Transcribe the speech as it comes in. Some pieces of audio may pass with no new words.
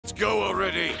go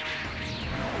already!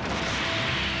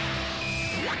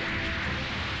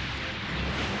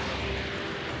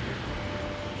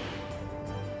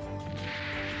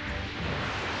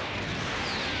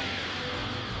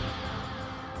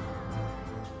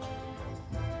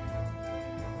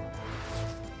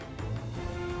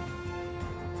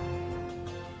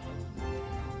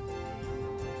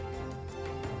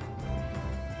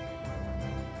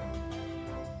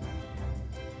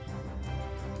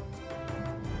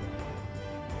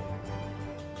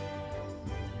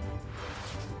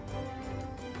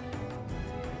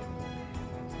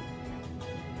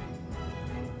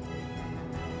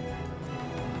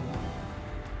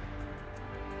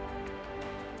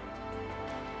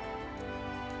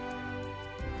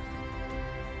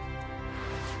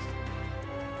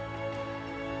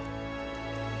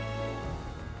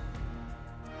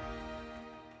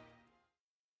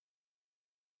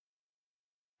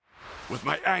 With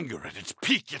my anger at its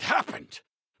peak, it happened!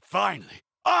 Finally,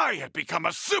 I had become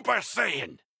a Super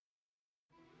Saiyan!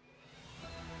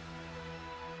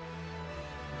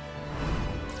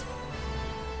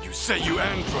 You say you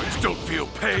androids don't feel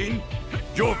pain?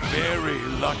 You're very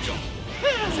lucky.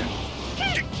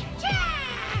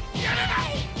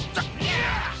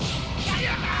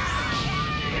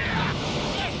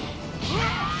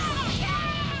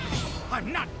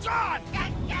 I'm not done!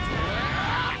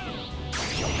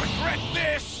 You'll regret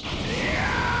this!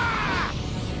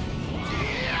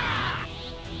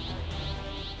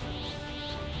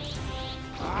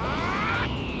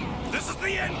 This is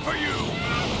the end for you!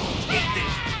 Eat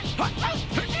this!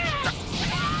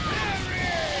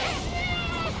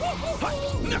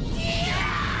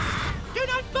 Do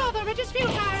not bother, it is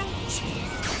futile!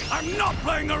 I'm not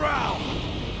playing around!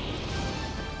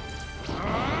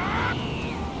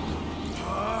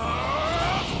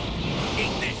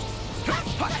 Eat this!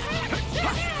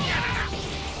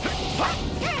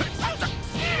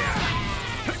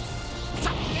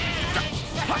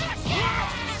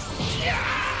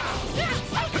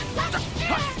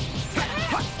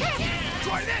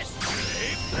 Try this!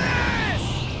 Eat this!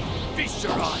 Feast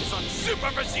your eyes on Super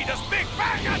Vegeta's Big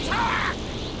Bang Attack!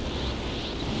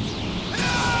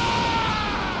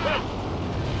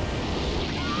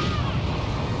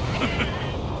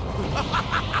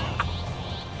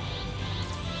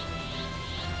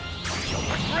 You'll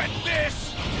regret this!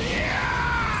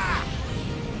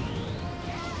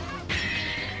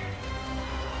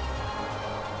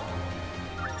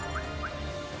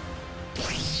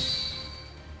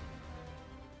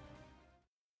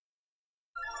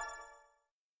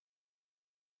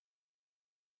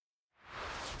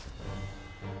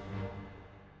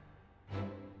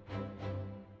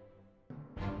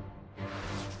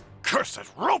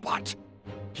 Cursed robot!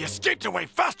 He escaped away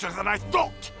faster than I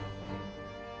thought!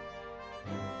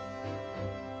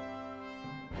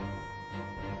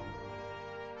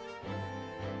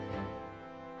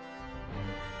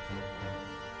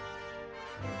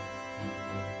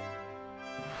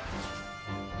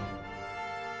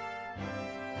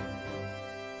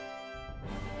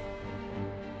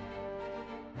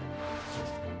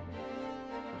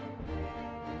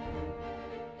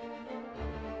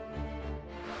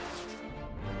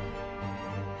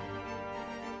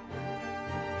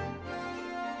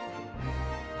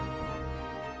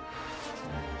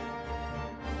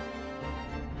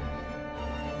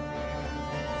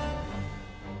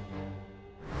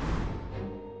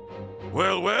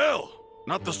 Well, well,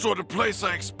 not the sort of place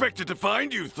I expected to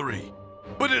find you three,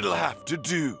 but it'll have to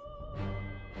do.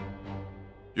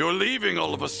 Your leaving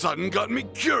all of a sudden got me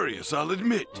curious, I'll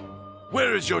admit.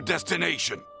 Where is your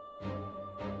destination?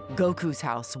 Goku's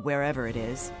house, wherever it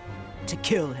is, to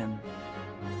kill him.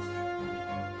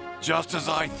 Just as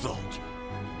I thought.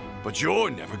 But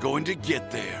you're never going to get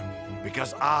there,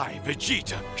 because I,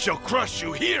 Vegeta, shall crush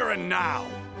you here and now!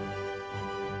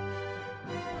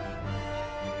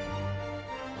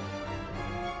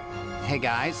 Hey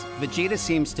guys, Vegeta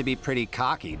seems to be pretty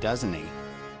cocky, doesn't he?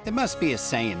 It must be a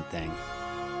Saiyan thing.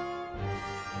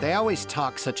 They always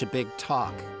talk such a big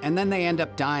talk, and then they end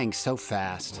up dying so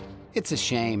fast. It's a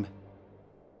shame.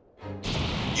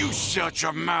 You shut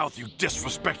your mouth, you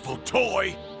disrespectful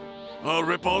toy! I'll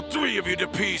rip all three of you to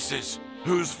pieces.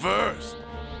 Who's first?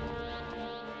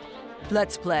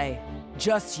 Let's play.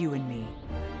 Just you and me.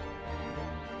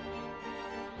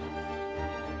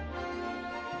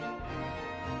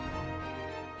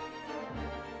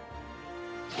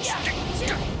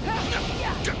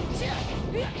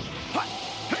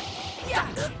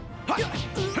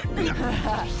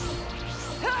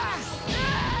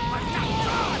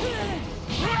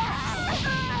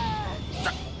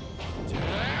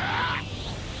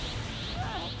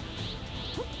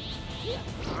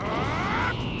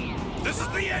 This is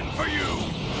the end for you!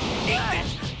 Eat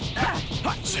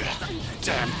this!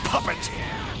 Damn puppet!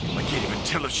 I can't even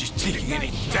tell if she's taking any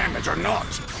damage or not!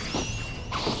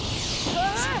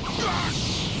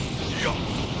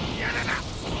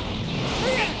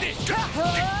 Eat this!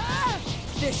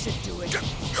 This should do it.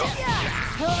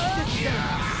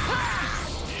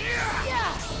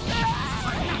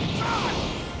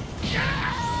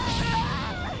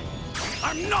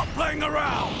 I'm not playing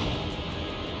around!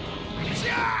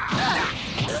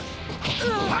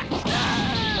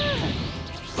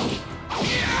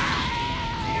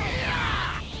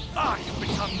 I have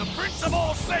become the Prince of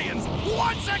all Saiyans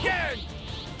once again!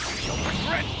 You'll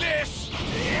regret this!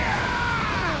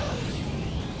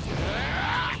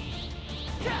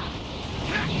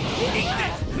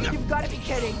 You've got to be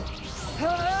kidding.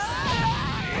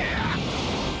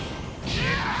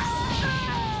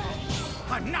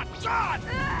 I'm not done!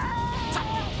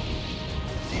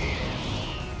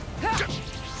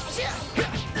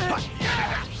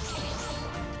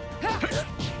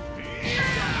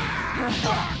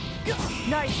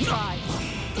 Nice try.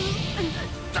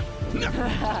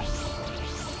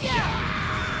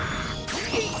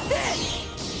 Eat this!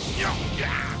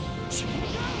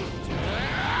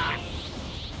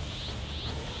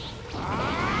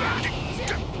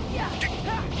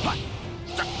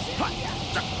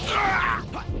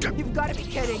 You've got to be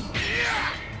kidding.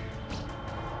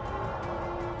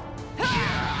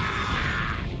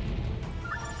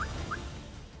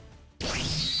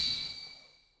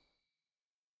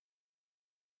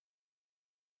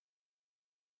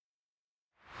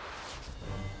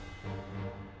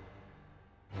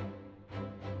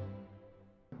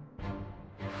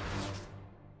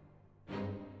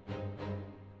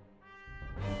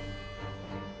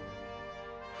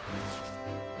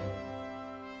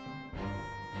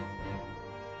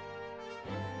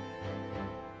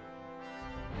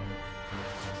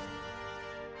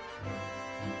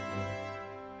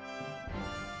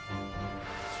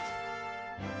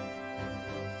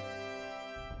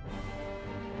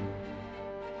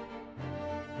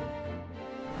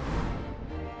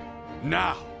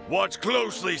 Now, watch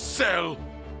closely, Cell,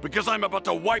 because I'm about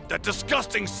to wipe that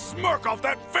disgusting smirk off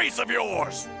that face of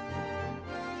yours!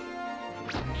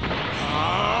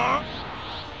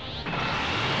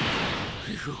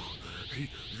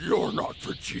 You're not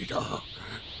Vegeta.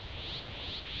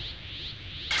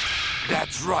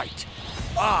 That's right.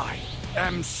 I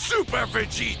am Super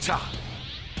Vegeta!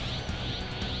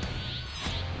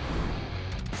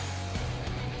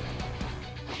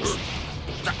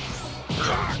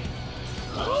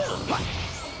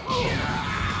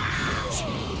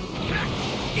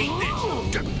 Eat this!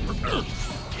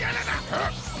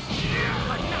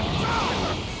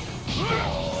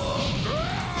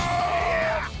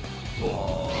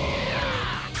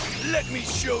 Let me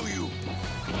show you!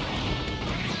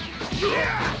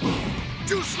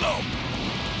 Too slow!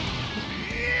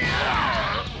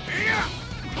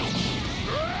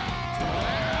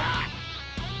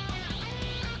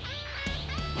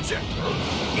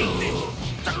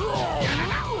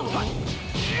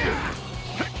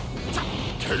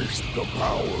 Taste the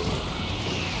power.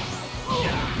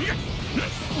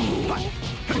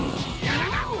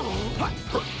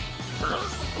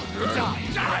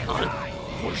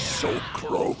 We're so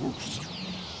close.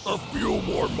 A few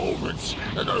more moments,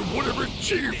 and I would have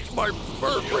achieved my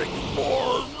perfect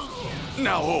form.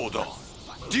 Now hold on.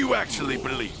 Do you actually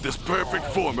believe this perfect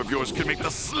form of yours can make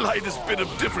the slightest bit of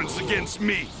difference against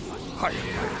me? I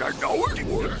know it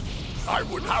would. I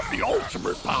would have the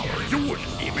ultimate power. You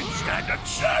wouldn't even stand a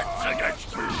chance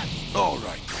against me. All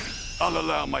right. I'll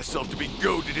allow myself to be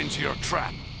goaded into your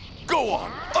trap. Go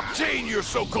on, obtain your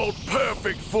so-called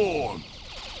perfect form.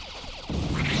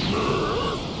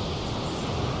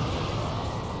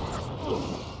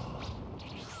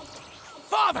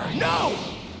 Father, no!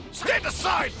 Stand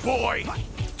aside, boy!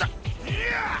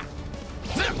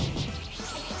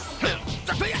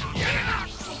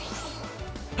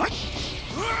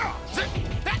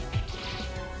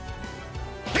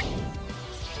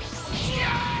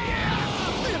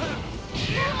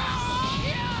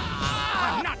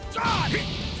 I'm not done!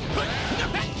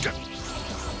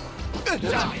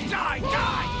 Die, die,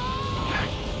 die!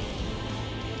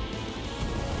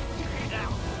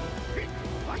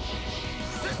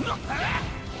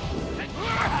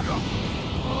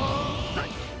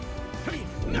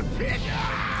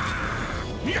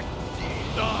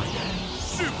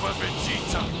 Super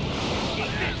Vegeta!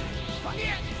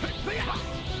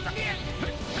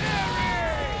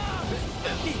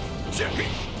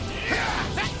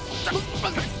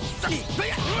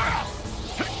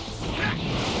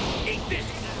 Eat this!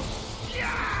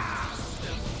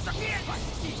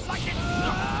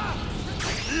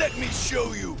 Let me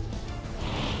show you.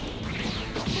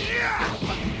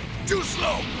 Too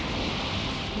slow.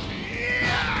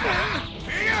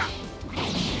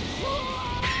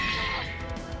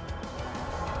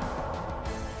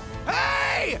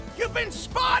 Hey! You've been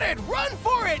spotted! Run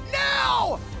for it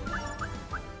now!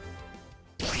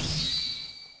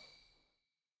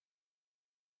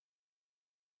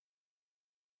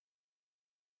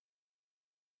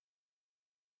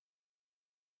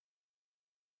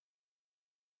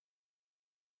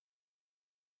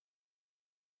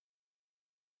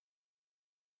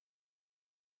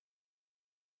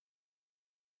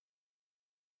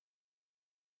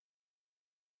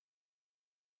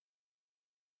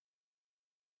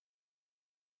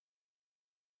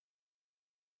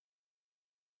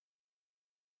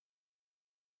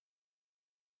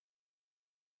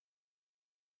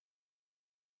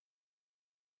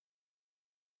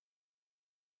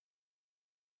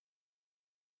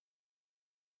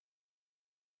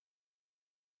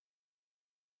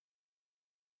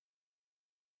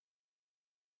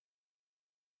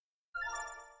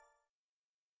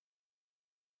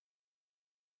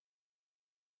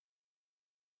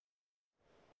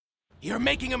 You're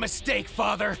making a mistake,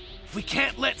 Father. We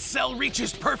can't let Cell reach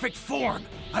his perfect form.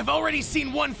 I've already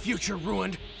seen one future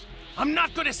ruined. I'm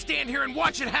not gonna stand here and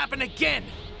watch it happen again.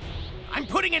 I'm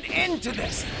putting an end to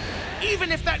this,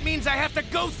 even if that means I have to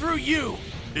go through you.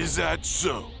 Is that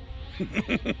so?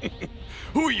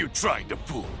 Who are you trying to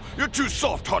fool? You're too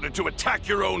soft-hearted to attack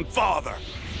your own father.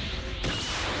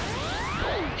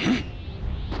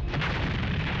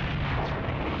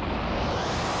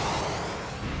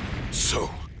 So,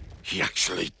 he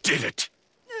actually did it.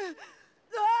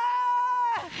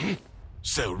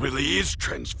 Cell really is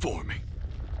transforming.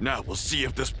 Now we'll see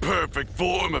if this perfect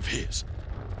form of his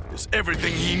is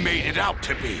everything he made it out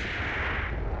to be.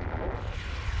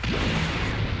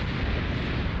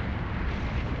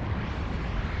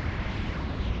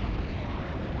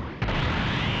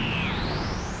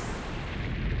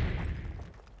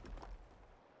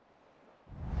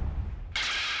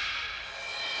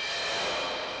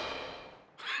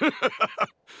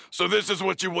 So this is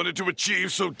what you wanted to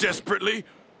achieve so desperately?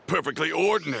 Perfectly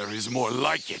ordinary is more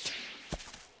like it.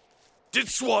 Did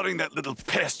swatting that little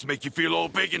pest make you feel all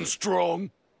big and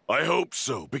strong? I hope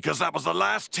so, because that was the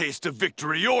last taste of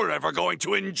victory you're ever going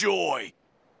to enjoy.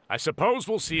 I suppose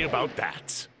we'll see about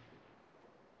that.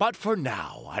 But for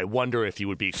now, I wonder if you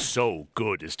would be so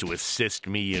good as to assist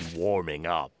me in warming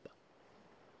up.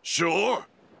 Sure.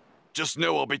 Just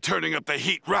know I'll be turning up the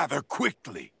heat rather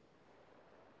quickly.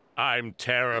 I'm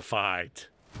terrified.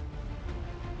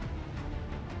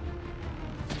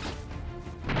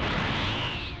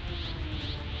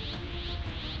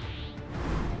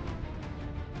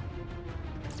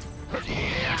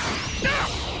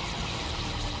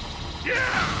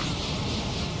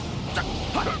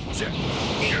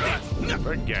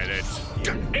 Forget it.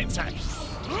 Inside.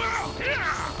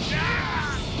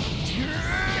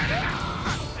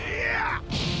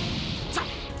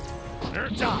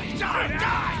 Die! Die!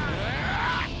 Die!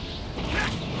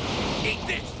 Eat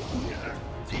this!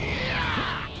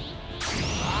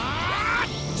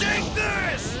 Take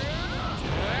this!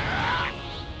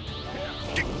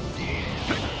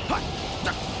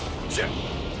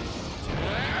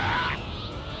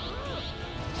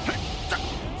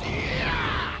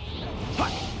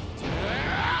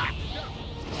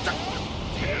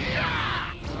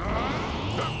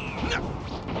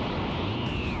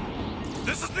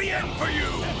 This is the end for you!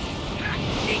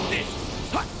 Eat this!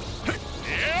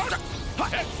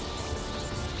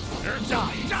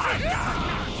 Die! Die!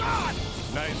 Die!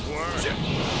 Nice work.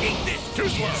 Eat this! Too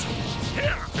slow.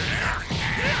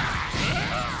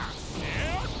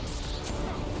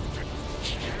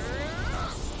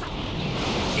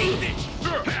 Eat this!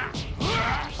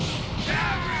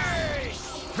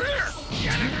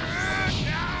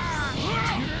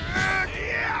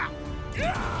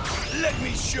 Let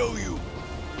me show you!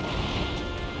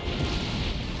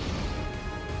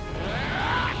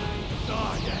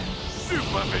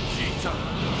 Super Vegeta!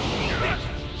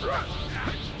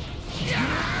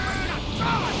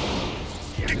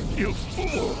 You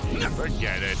fool!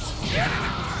 Forget it.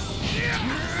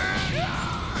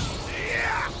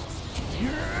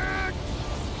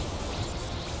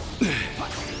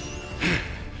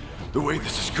 The way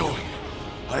this is going,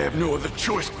 I have no other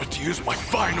choice but to use my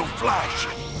final flash.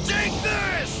 Take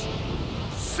this!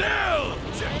 Cell!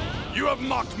 You have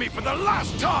mocked me for the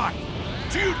last time!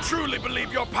 Do you truly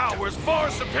believe your power is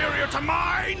far superior to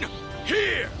mine?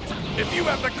 Here! If you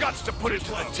have the guts to put it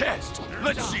to the test,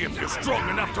 let's see if you're strong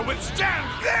enough to withstand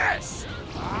this!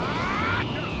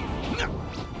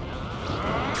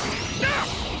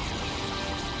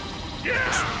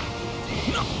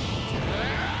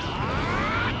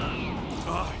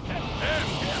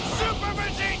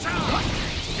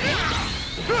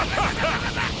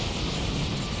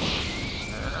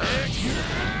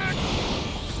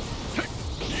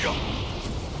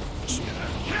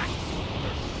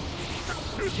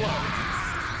 Too slow.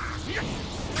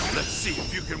 Let's see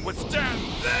if you can withstand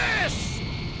this!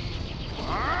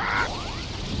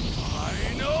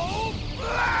 Final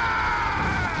blast!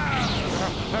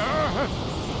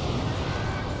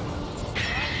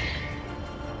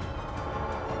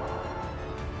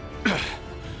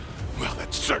 Well,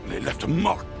 that certainly left a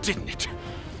mark, didn't it?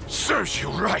 Serves you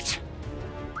right.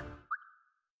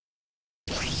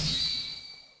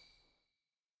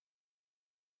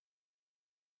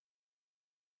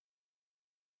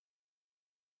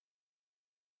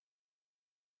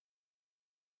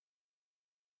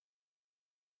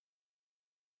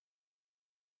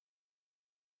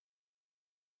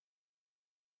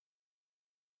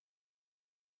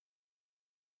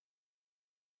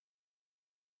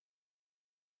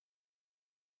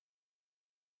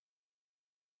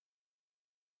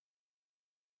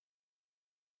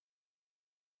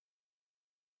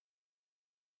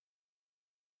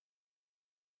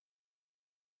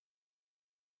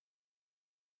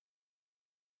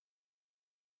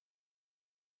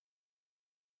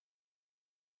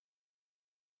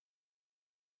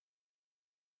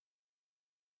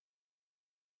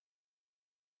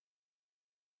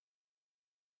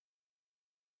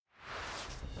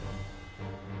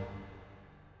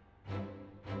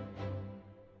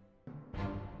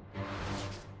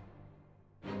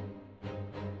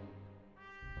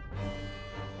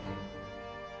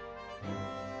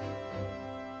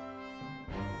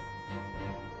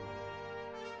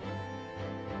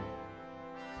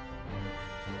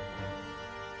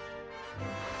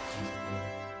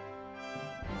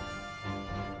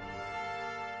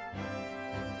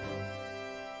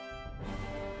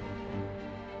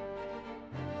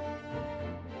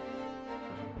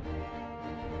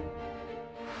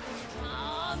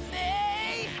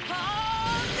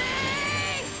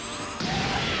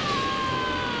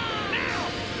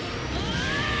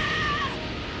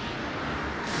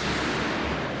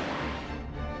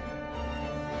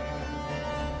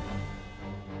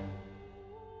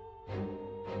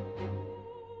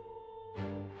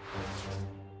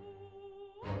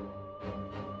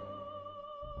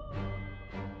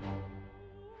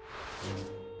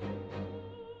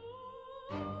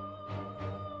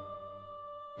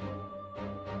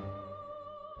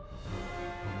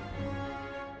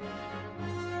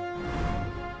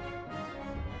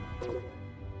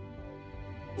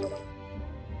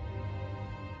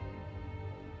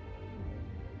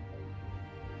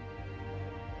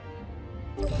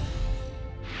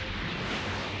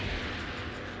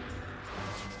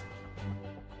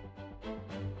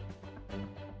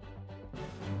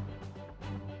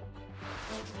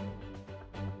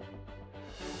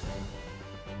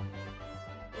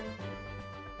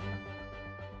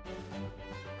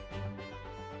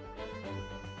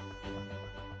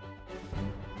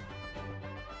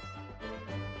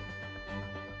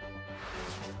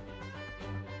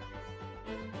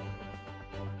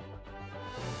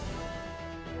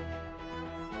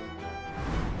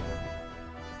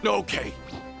 Okay.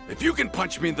 If you can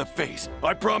punch me in the face,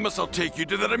 I promise I'll take you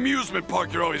to that amusement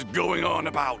park you're always going on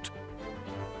about.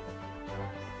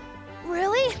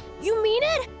 Really? You mean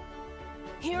it?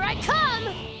 Here I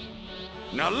come!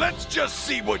 Now let's just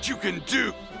see what you can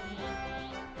do.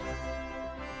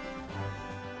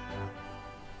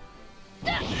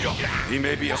 He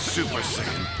may be a Super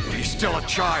Saiyan, but he's still a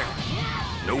child.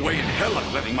 No way in hell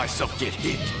I'm letting myself get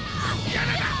hit.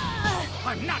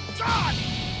 I'm not done!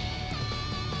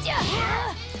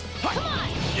 Come on!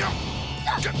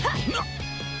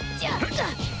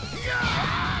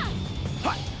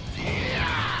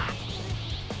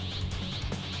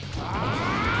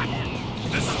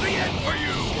 This is the end for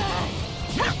you!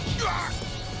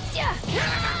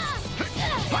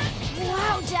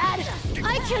 Wow, Dad!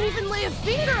 I can't even lay a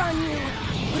finger on you!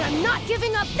 But I'm not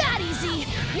giving up that easy!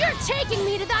 You're taking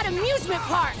me to that amusement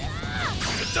park!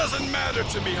 It doesn't matter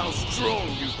to me how strong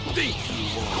you think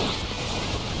you are.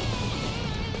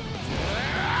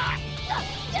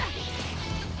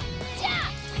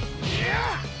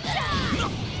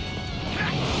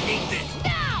 Eat this!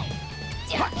 Now!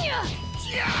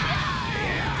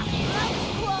 That was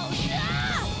close!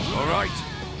 All right,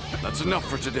 that's enough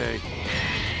for today.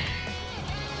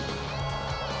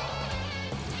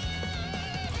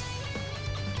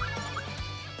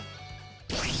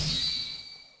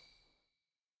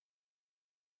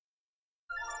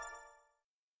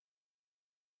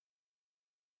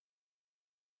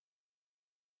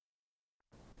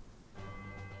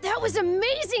 That was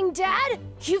amazing, Dad!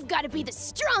 You've got to be the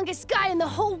strongest guy in the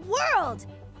whole world!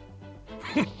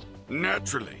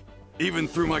 Naturally. Even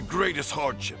through my greatest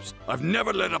hardships, I've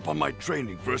never let up on my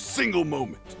training for a single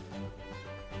moment.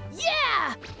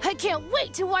 Yeah! I can't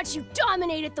wait to watch you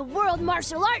dominate at the World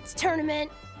Martial Arts Tournament.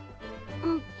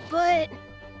 But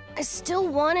I still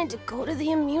wanted to go to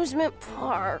the amusement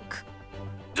park.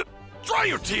 Dry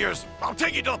your tears. I'll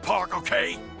take you to the park,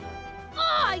 okay?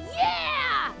 Aw,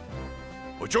 yeah!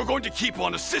 But you're going to keep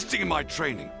on assisting in my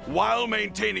training, while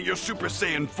maintaining your Super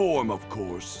Saiyan form, of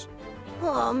course.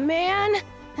 Oh, man.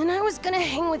 And I was gonna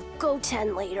hang with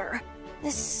Goten later.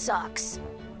 This sucks.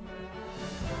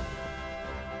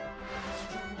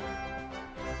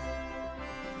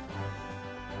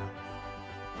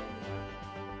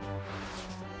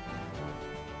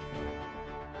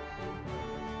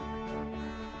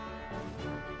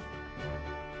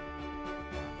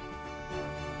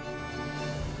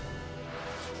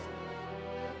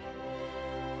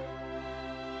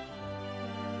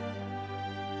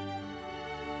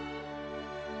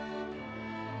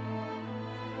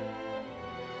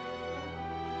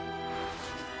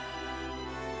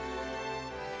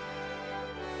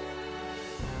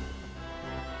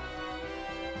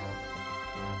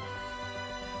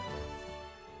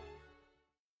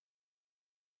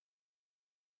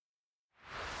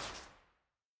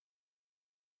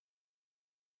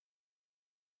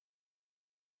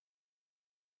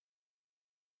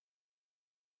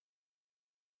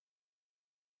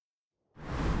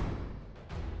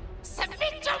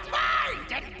 Submit your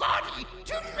mind and body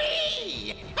to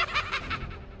me!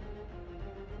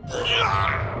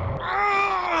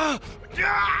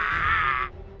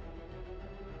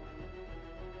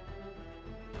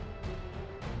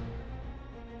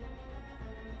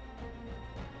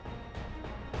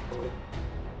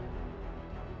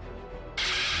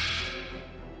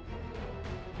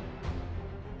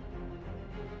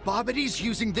 Babidi's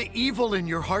using the evil in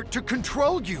your heart to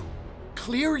control you.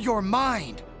 Clear your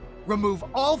mind. Remove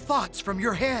all thoughts from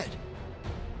your head.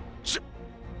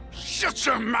 Shut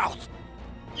your mouth!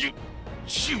 You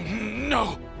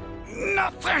know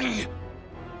nothing!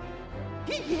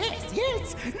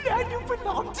 Yes, now you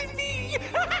belong to me!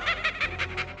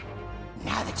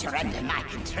 Now that you're under my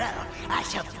control, I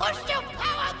shall push your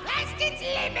power past its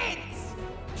limits!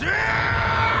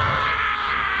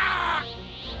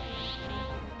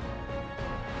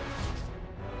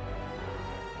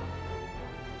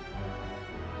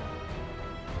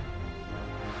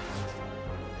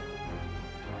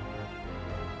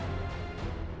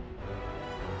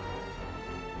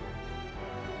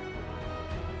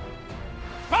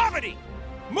 Babidi!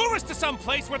 Move us to some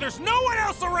place where there's no one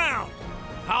else around!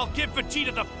 I'll give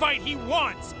Vegeta the fight he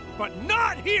wants, but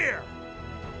not here!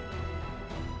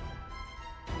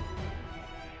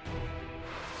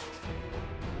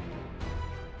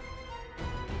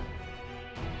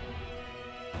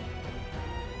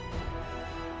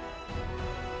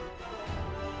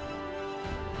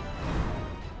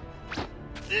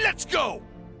 Let's go!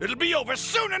 It'll be over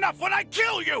soon enough when I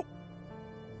kill you!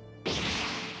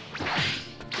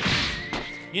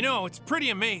 You know, it's pretty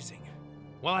amazing.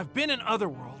 While I've been in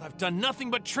Otherworld, I've done nothing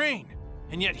but train.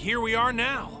 And yet here we are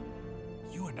now.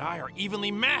 You and I are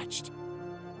evenly matched.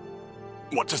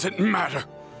 What does it matter?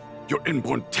 Your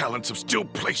inborn talents have still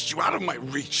placed you out of my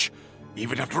reach.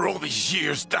 Even after all these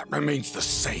years, that remains the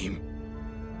same.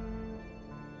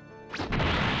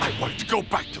 I wanted to go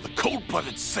back to the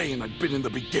cold-blooded Saiyan I'd been in the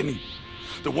beginning.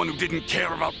 The one who didn't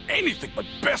care about anything but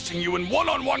besting you in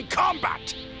one-on-one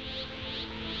combat.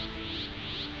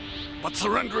 But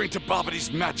surrendering to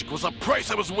Babidi's magic was a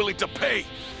price I was willing to pay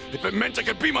if it meant I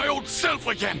could be my old self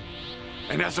again.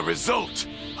 And as a result,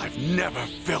 I've never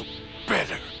felt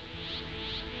better.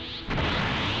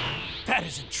 That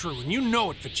isn't true, and you know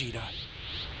it, Vegeta.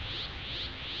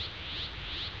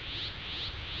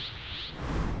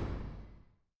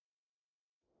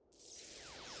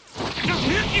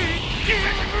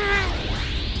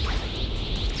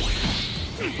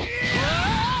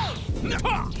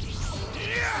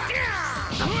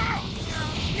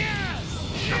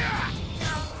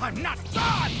 I'm not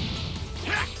done!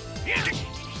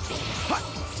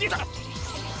 That's it!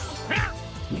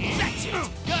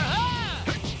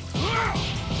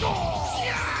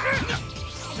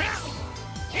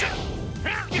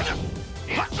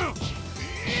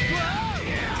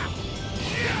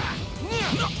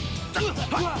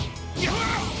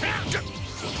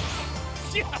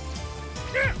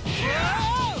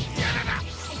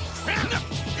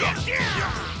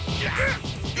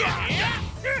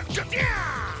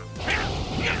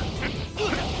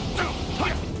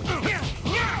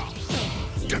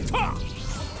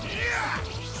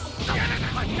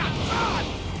 I'm not done!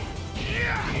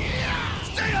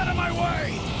 Stay out of my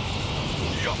way!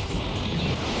 Damn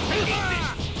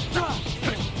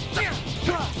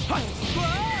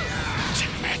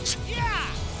it!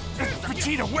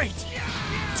 Vegeta, wait!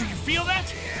 Do you feel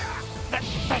that?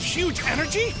 That huge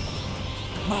energy?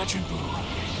 Majin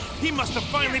Buu. He must have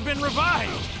finally been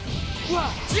revived.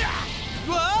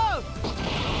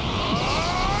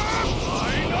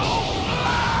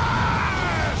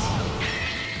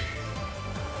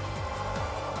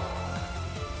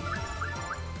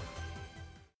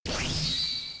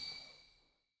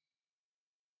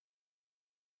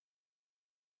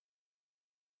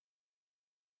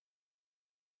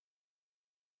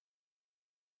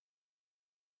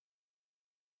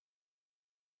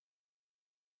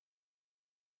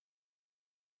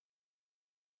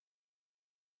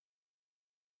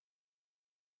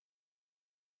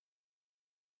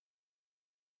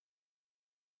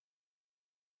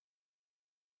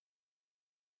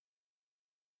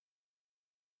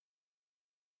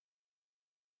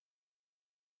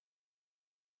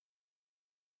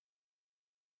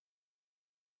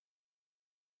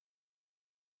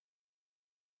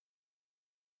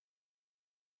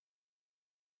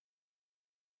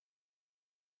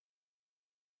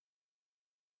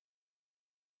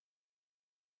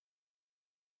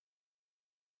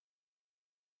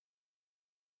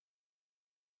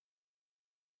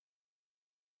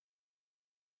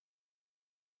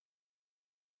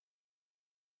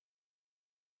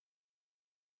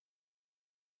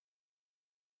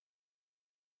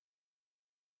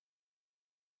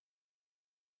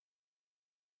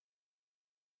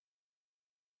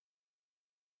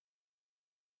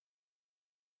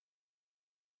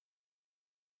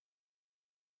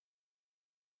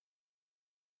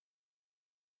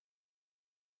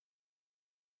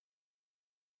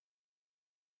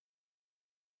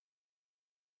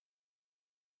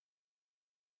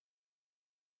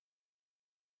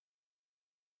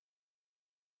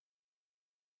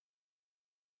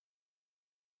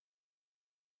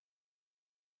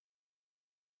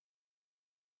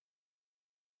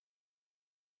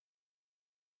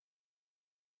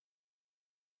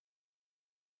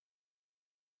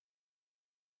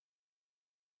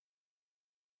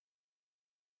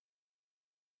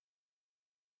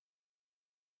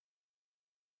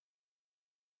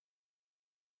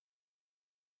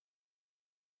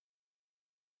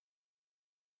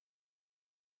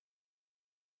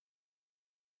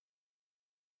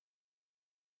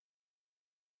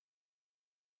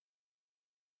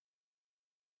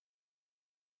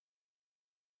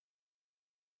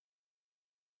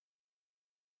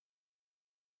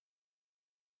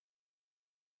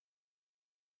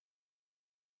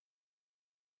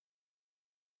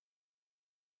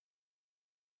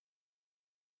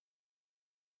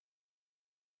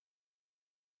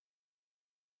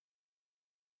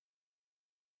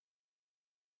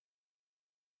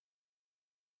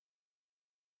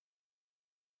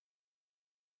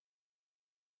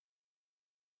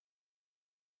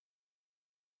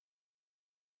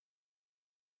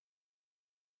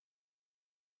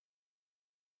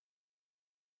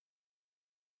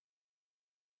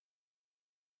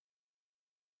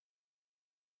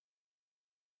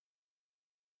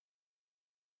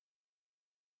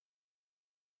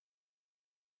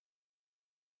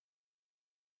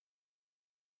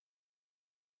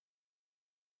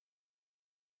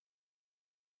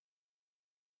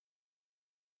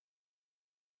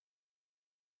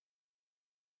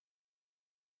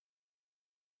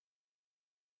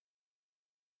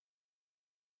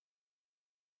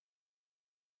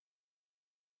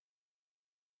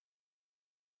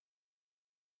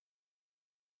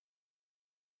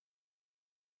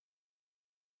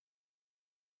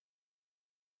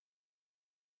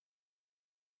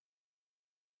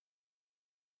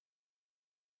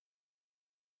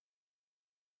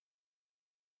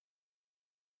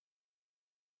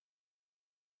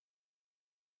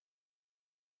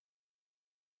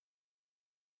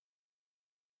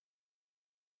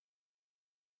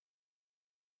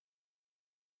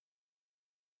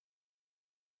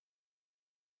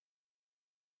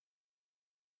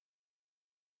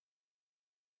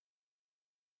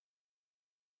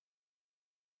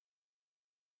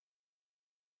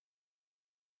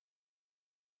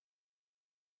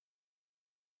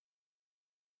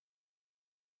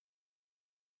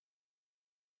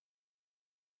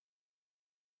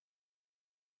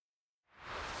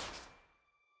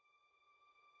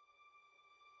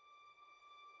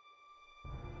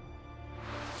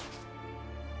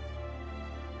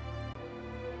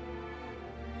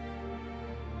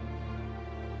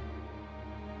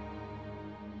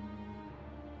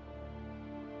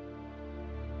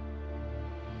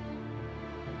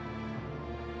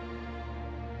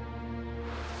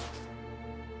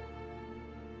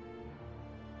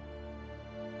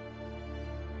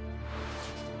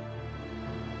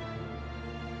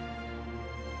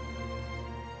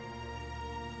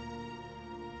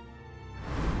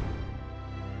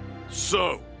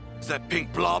 So, is that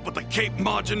pink blob with the Cape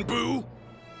Majin Buu?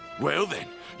 Well then,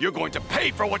 you're going to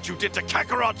pay for what you did to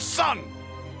Kakarot's son!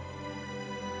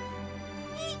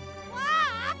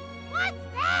 What's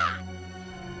that?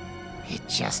 It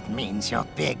just means you're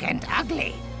big and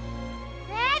ugly.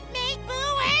 That made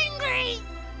Boo angry!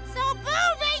 So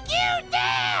Boo make you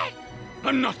dead!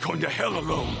 I'm not going to hell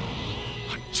alone.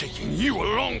 I'm taking you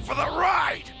along for the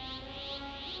ride!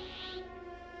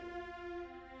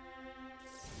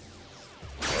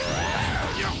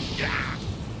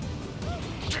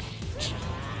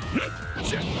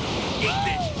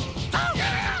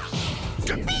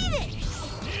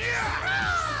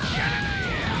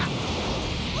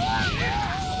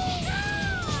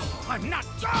 I'm not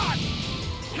done!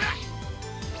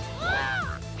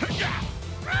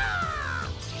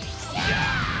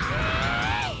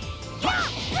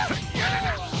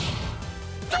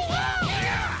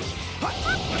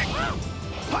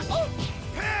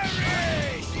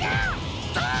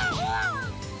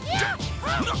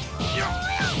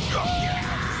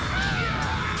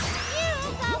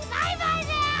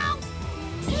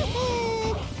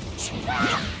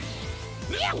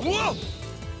 Whoa!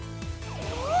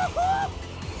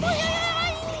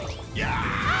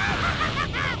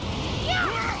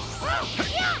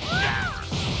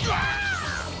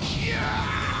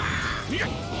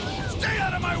 Stay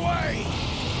out of my way!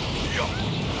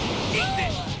 Eat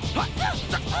this!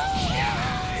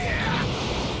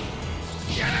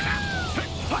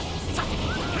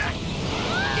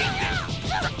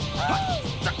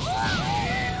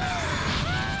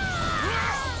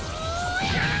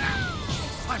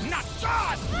 I'm not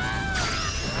done!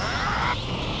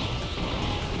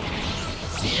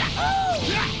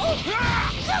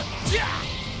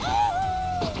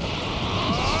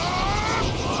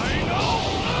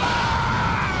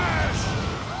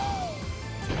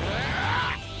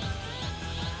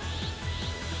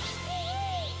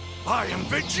 I am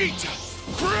Vegeta,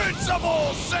 Prince of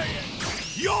all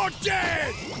Saiyans! You're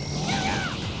dead!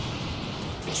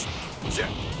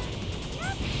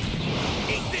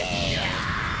 Eat this!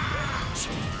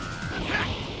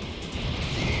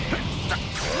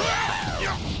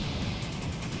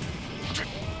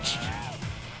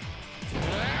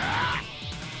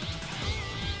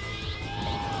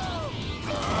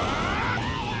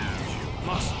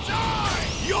 Must die!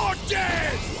 You're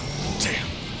dead! Damn,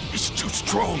 he's too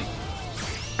strong.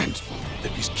 And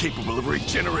that he's capable of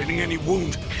regenerating any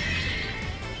wound.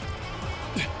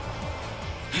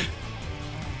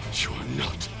 You're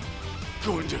not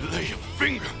going to lay a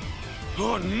finger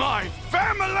on my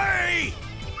family!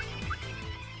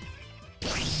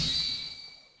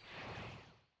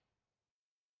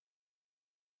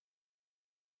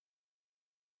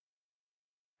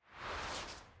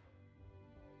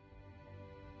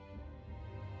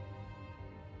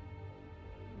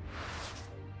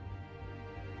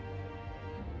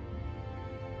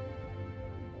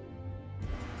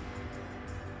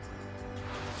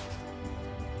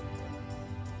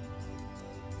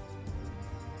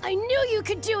 I knew you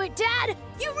could do it, Dad!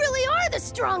 You really are the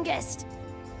strongest!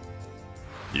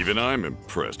 Even I'm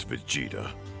impressed, Vegeta.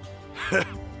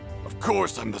 Of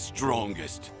course I'm the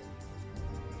strongest.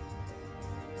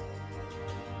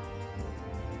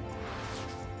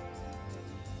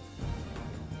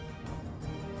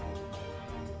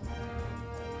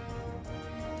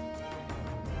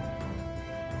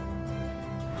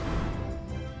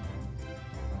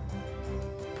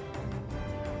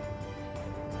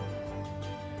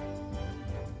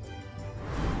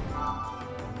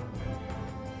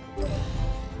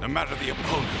 No matter the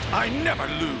opponent, I never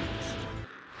lose!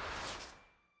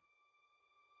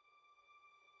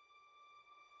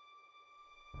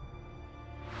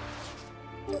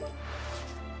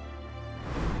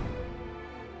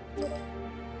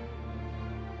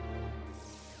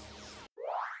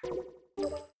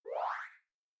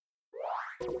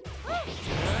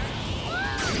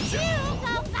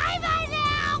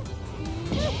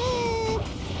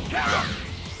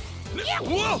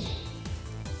 Whoa!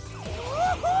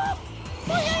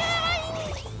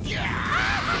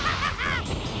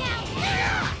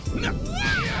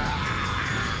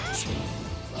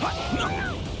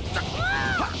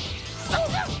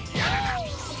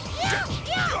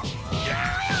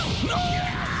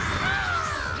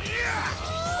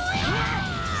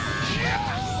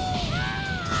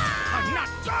 I'm not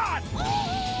done!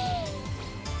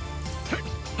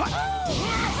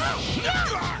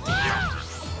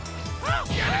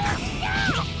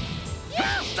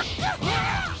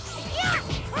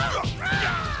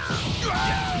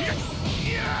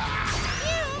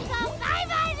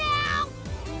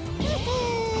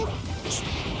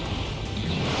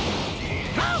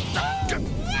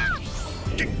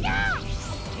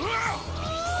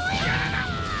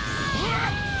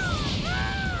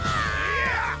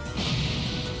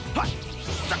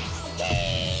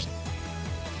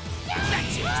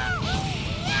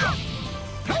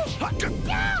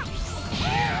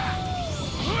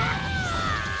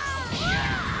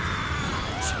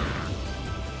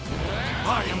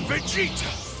 Vegeta,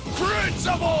 Prince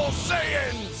of all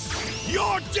Saiyans!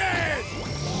 You're dead!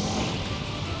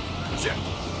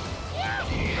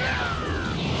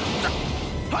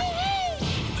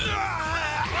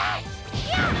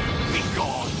 Be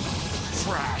gone,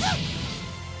 trash!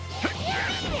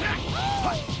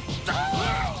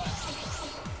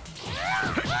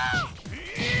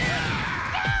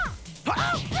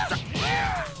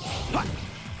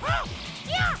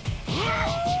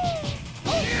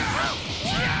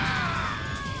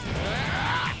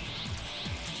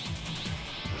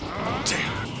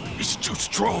 Damn, he's too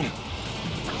strong.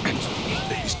 And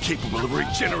he's capable of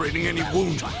regenerating any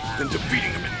wound, then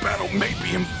defeating him in battle may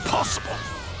be impossible.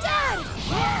 Dad!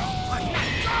 Oh my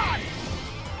God!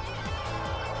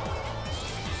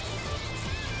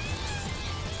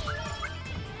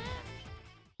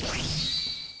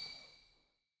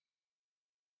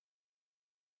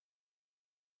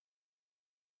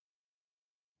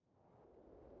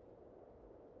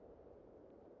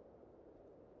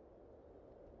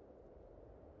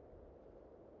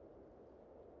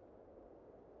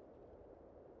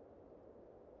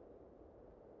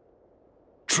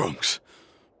 Trunks,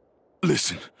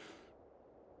 listen.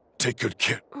 Take good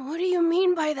care. What do you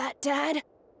mean by that, Dad?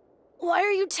 Why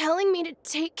are you telling me to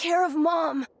take care of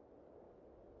Mom?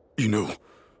 You know,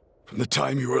 from the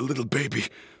time you were a little baby,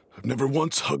 I've never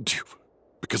once hugged you,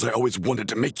 because I always wanted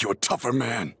to make you a tougher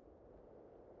man.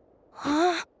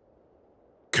 Huh?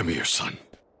 Come here, son.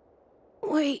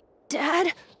 Wait,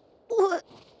 Dad? What?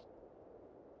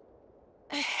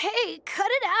 Hey,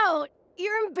 cut it out!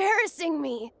 You're embarrassing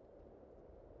me!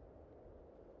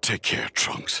 Take care,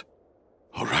 Trunks.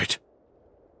 All right?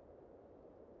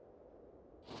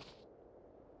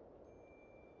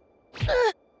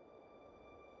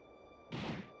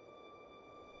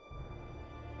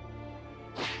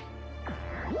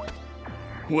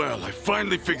 Well, I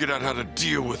finally figured out how to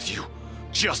deal with you,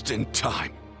 just in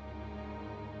time.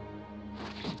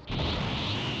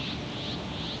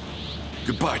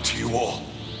 Goodbye to you all.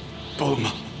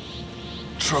 Bulma,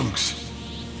 Trunks,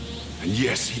 and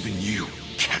yes, even you,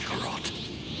 Kakarot.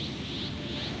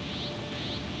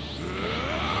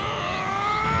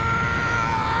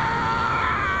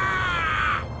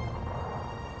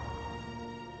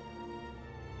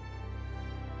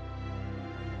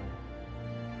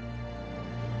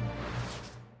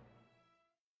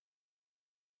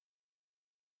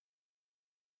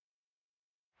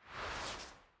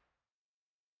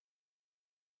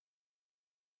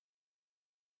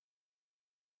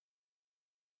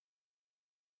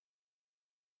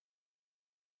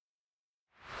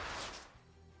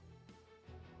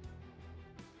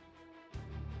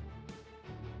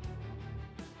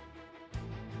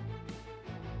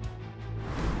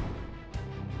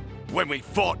 When we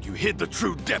fought, you hid the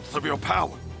true depths of your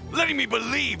power, letting me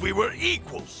believe we were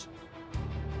equals.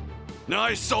 Now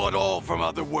I saw it all from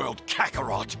Otherworld,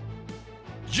 Kakarot.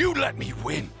 You let me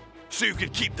win, so you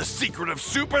could keep the secret of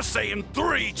Super Saiyan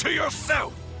 3 to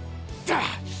yourself.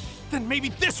 Then maybe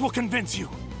this will convince you.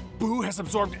 Buu has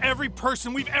absorbed every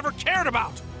person we've ever cared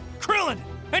about. Krillin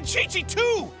and Chi-Chi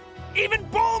too! Even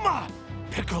Bulma!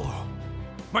 Piccolo,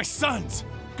 my sons,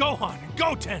 Gohan and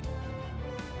Goten.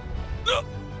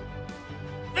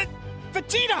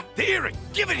 Vegeta! The earring!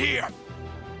 Give it here!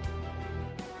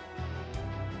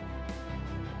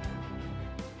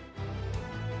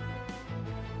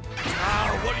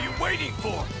 Now, what are you waiting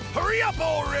for? Hurry up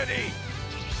already!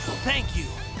 Thank you,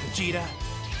 Vegeta.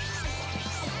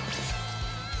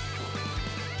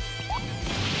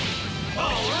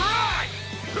 All right!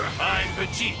 I'm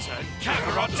Vegeta and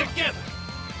Kakarot together.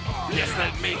 Guess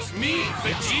that makes me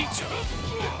Vegito.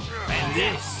 And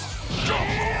this.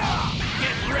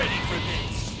 Get ready for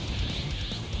this.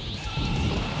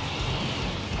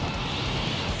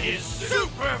 Is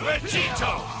Super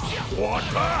Vegito. What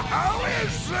the hell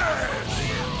is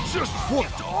this? Just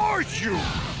what are you?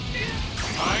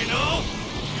 Final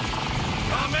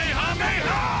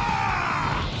Kamehameha!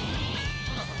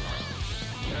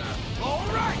 All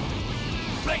right.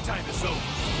 Playtime is over.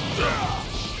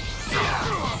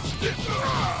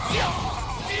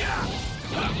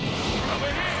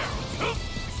 Over here.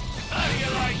 How do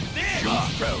you like this? You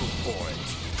fell for it.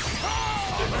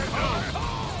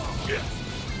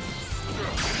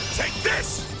 Take this!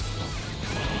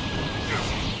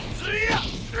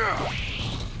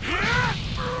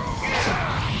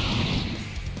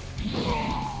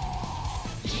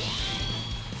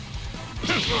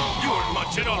 You weren't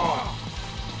much at all.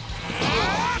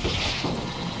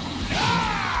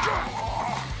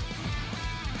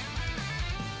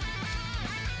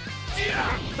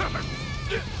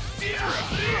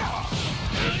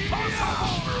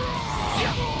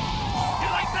 You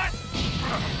like that?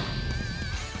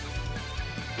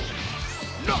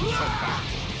 Not so fast!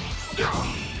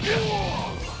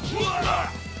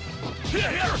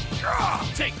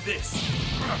 Take this!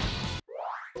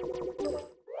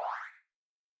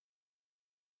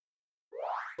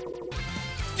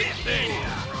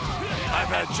 I've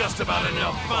had just about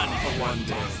enough fun for one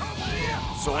day.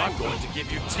 So I'm going to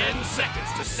give you 10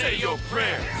 seconds to say your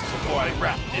prayers before I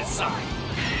wrap this up.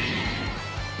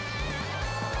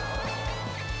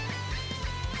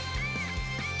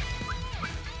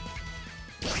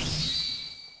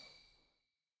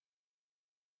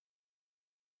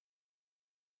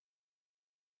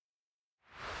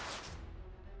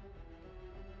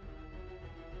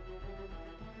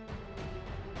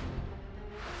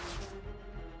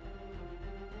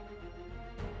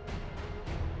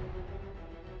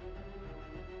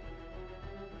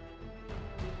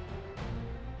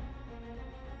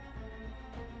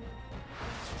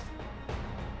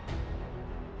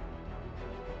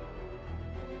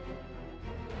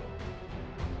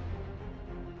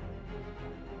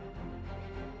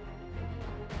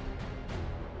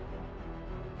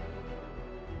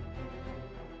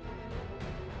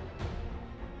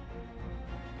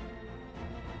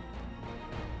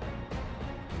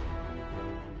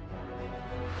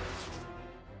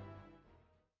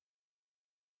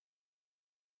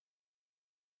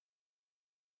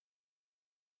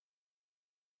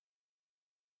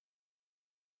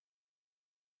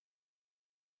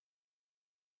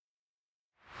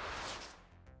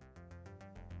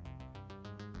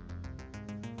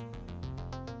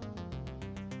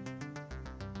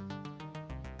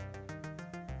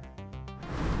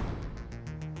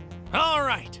 All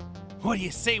right, what do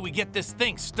you say we get this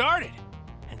thing started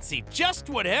and see just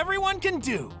what everyone can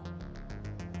do?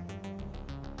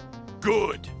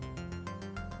 Good.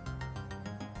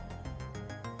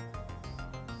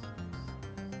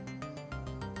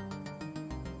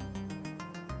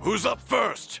 Who's up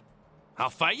first? I'll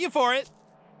fight you for it.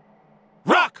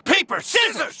 Rock, paper,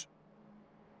 scissors!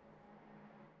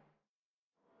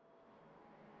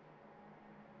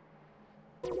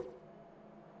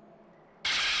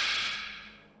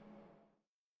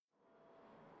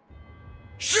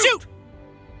 Shoot!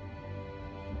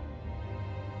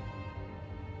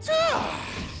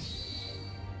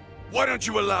 Why don't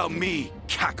you allow me,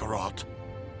 Kakarot?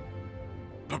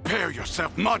 Prepare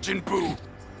yourself, Majin Buu.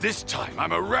 This time,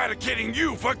 I'm eradicating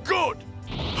you for good!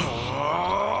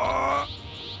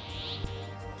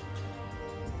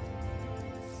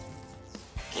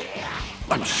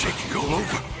 I'm shaking all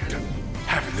over.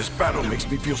 Having this battle makes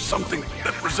me feel something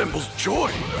that resembles joy,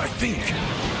 I think.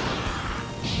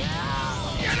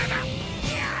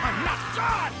 I'm not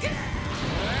God!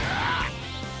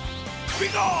 Be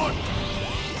gone!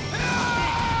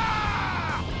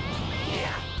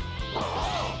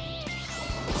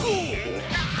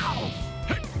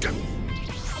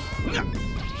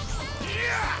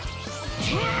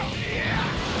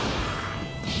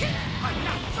 I'm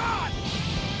not God!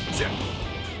 That's it!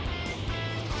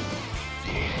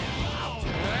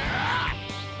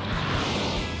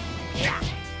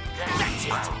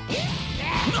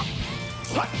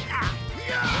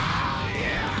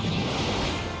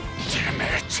 Damn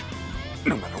it!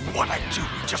 No matter what I do,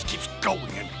 he just keeps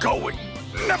going and going,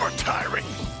 never tiring.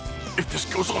 If this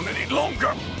goes on any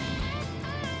longer...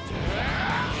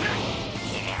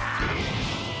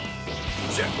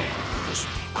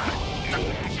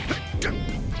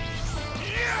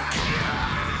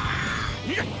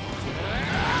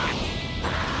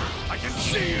 I can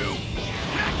see you!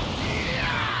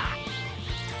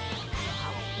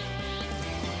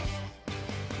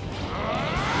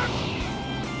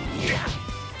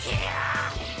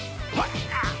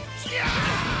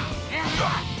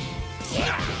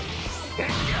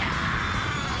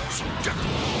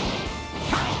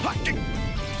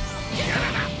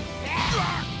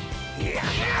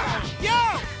 Yo!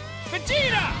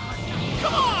 Vegeta!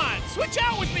 Come on! Switch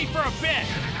out with me for a bit!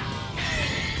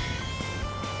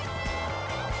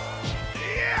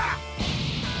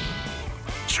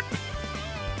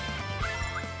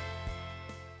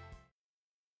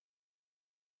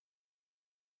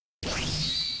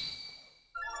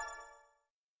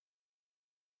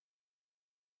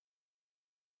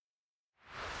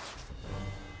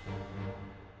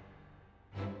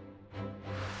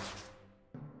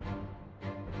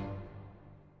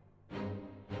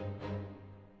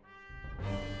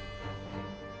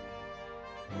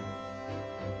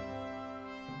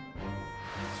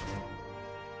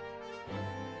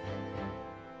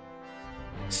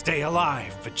 Stay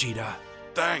alive, Vegeta.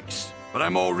 Thanks, but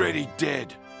I'm already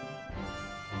dead.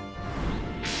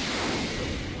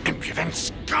 Impudent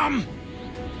scum!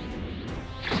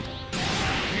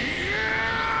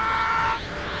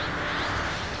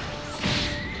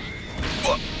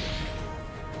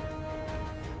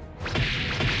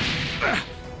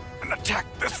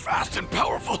 vast and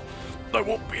powerful. I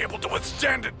won't be able to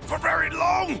withstand it for very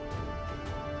long.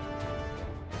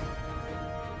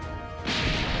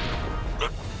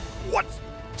 What's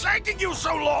taking you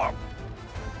so long?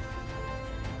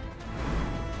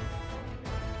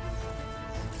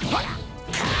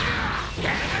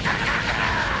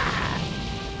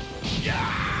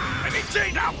 Any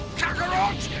day now,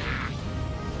 Kakarot!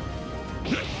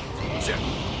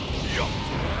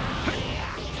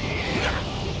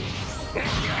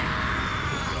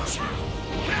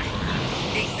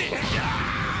 Eat this!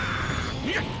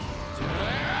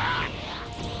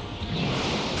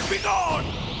 Be gone!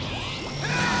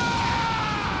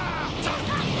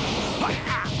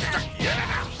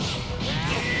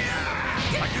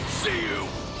 I can see you!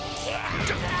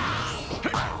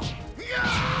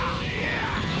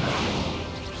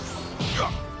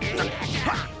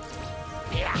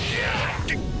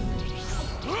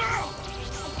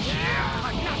 I'm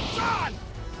not done!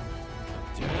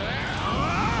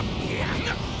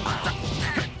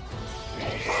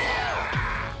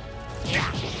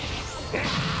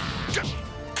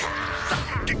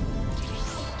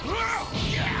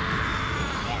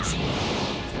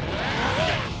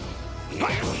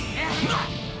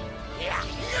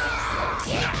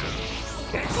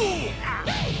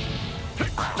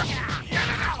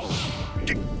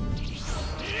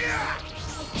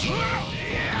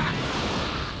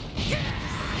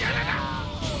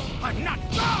 I'm not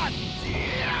done!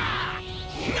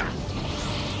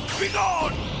 Be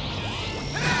gone!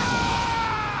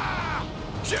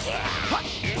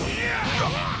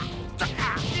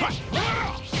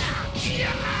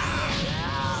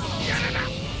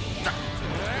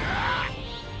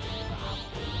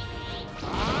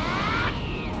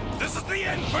 This is the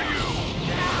end for you!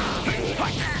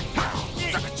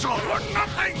 It's all or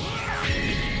nothing!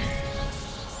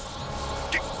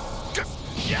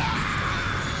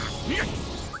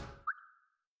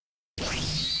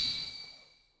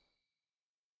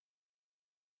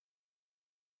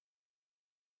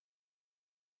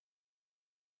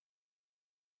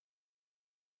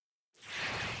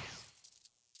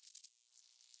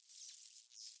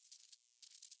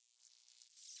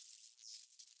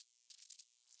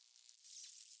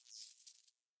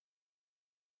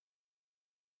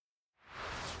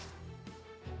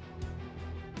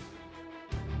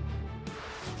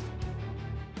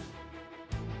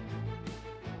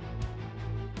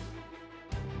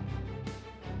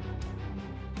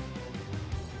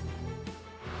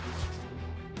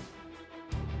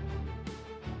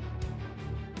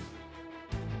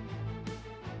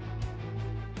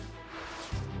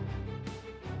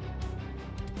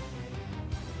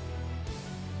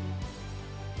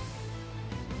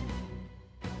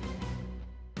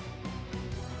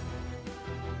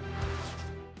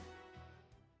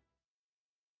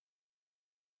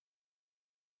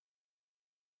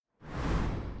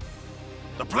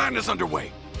 The plan is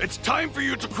underway. It's time for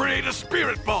you to create a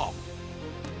spirit bomb.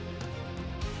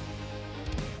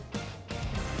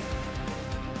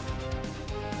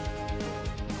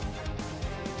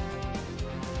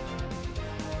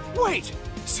 Wait,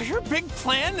 so your big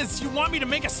plan is you want me to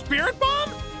make a spirit bomb?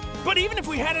 But even if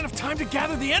we had enough time to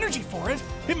gather the energy for it,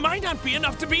 it might not be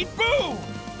enough to beat Buu!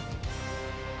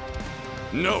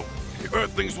 No, the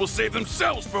Earthlings will save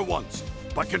themselves for once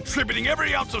by contributing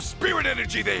every ounce of spirit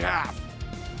energy they have.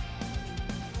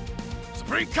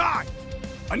 Supreme Kai,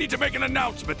 I need to make an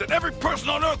announcement that every person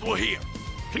on Earth will hear.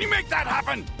 Can you make that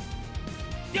happen?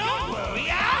 Don't worry,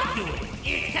 I'll do it.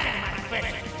 It's kind of my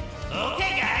specialty.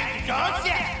 Okay, guys, it's all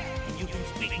set. And you can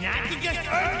speak not to just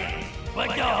Earth, but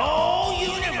the whole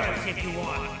universe if you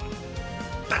want.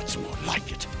 That's more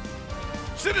like it.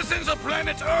 Citizens of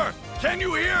planet Earth, can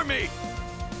you hear me?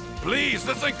 Please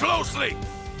listen closely.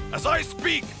 As I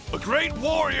speak, a great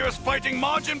warrior is fighting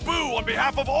Majin Buu on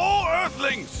behalf of all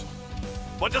Earthlings.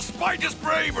 But despite his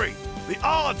bravery, the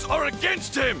odds are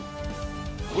against him.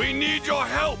 We need your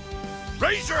help.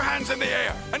 Raise your hands in the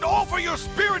air and offer your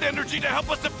spirit energy to help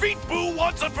us defeat Buu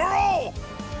once and for all.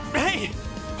 Hey,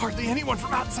 hardly anyone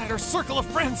from outside our circle of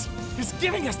friends is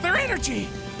giving us their energy.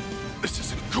 This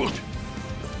isn't good.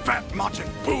 The fat Majin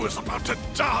Buu is about to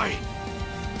die.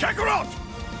 Kakarot,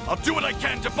 I'll do what I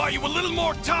can to buy you a little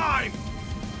more time.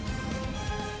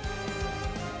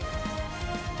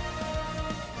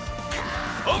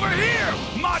 Over here,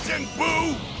 Majin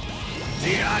Buu!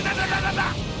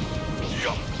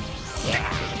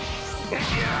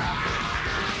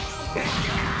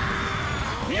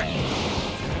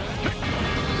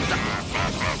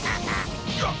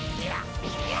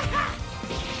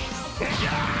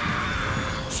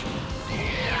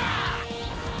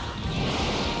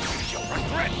 You'll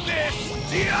regret this!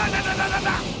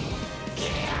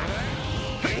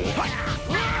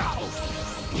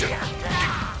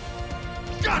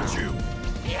 Got you!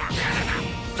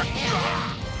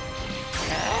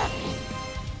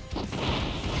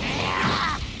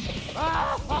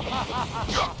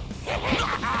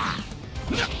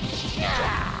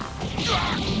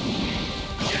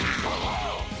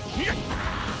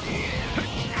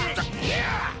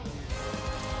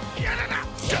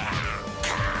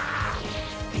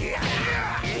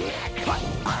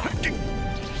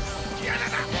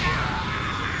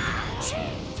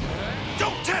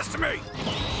 Don't test me!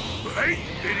 Hey,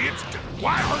 idiots!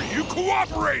 Why aren't you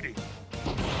cooperating?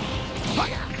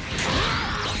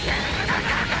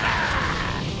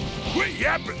 Quit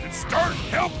yapping and start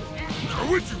helping! Or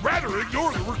would you rather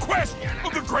ignore the request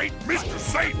of the great Mr.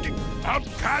 Satan? I'm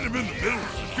kind of in the middle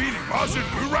of defeating Majin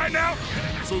Buu right now,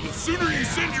 so the sooner you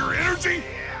send your energy,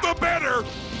 the better!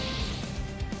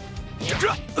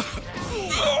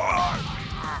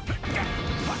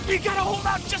 You gotta hold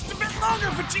out just a bit longer,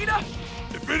 Vegeta!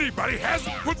 If anybody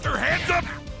hasn't put their hands up,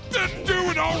 then do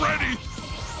it already!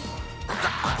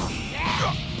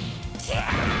 Is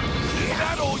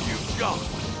that all you've got?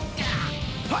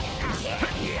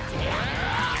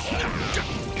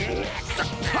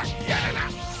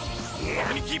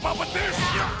 Can you keep up with this?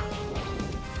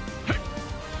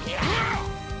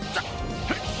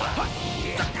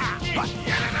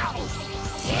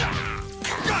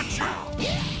 Got you!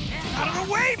 Out of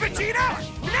the way, Vegeta!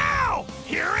 Now!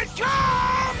 Here it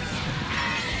comes!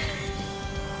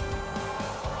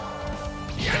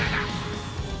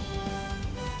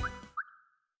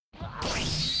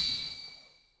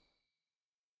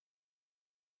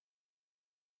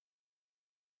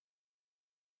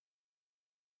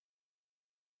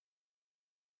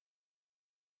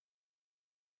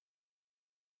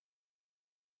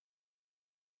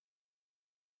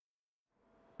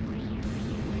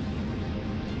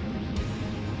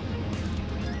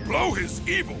 Blow his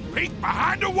evil peak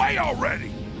behind away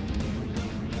already!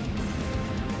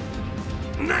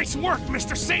 Nice work,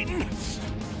 Mr. Satan!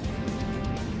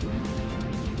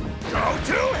 Go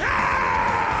to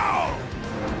hell!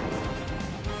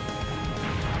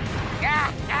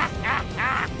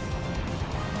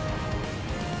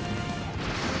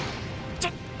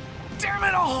 Damn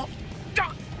it all!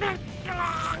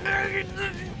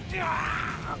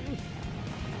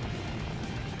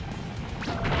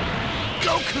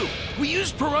 Goku, we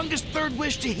used Purunga's third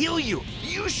wish to heal you.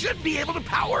 You should be able to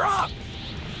power up.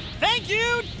 Thank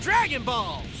you, Dragon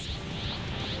Balls!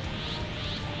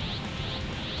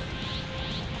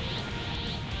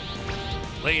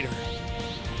 Later.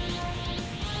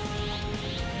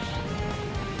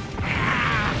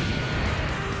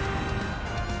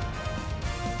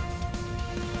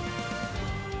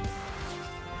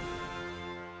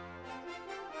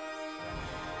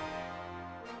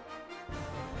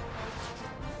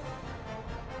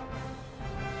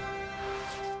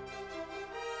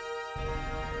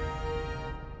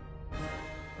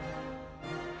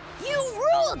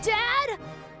 Dad!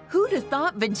 Who'd have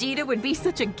thought Vegeta would be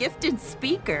such a gifted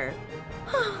speaker?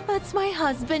 That's my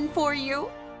husband for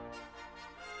you.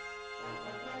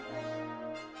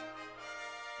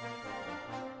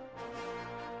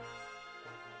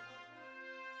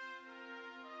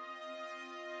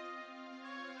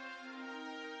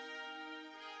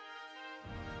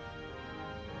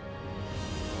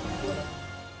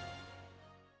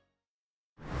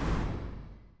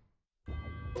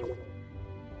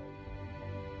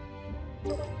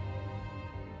 You